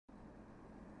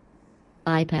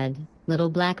iPad, little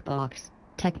black box,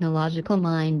 technological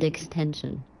mind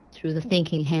extension, through the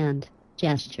thinking hand,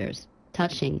 gestures,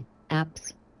 touching,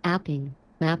 apps, apping,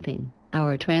 mapping,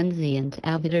 our transient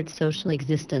avatar social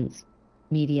existence.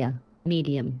 Media,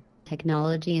 medium,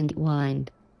 technology and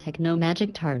wind,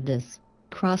 technomagic TARDIS,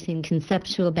 crossing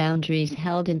conceptual boundaries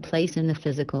held in place in the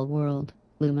physical world,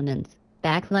 luminance,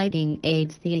 backlighting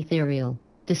aids the ethereal,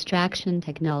 distraction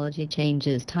technology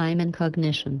changes time and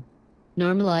cognition,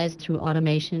 normalized through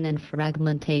automation and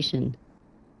fragmentation.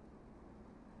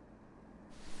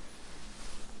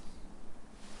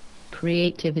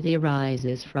 Creativity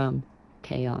arises from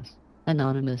chaos,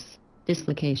 anonymous,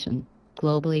 dislocation,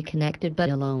 globally connected but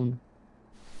alone.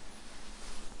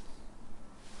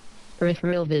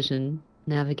 Peripheral vision,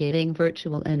 navigating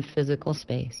virtual and physical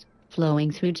space,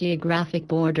 flowing through geographic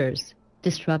borders,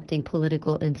 disrupting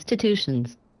political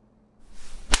institutions.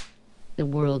 The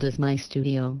world is my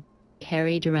studio,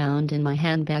 carried around in my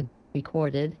handbag,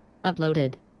 recorded,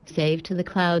 uploaded, saved to the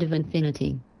cloud of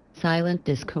infinity. Silent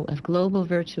disco of global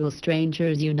virtual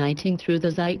strangers uniting through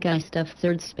the zeitgeist of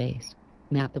third space.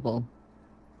 Mappable.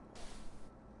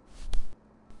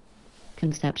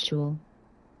 Conceptual.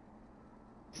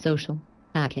 Social.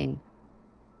 Hacking.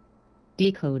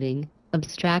 Decoding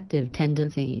abstractive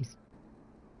tendencies.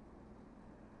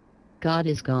 God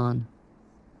is gone.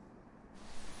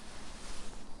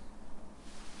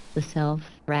 The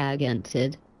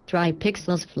self-fragmented, dry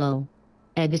pixels flow.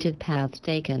 Edited paths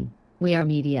taken. We are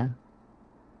media.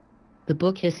 The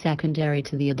book is secondary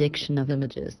to the addiction of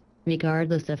images.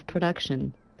 Regardless of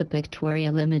production, the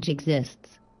pictorial image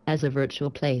exists as a virtual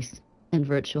place and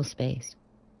virtual space.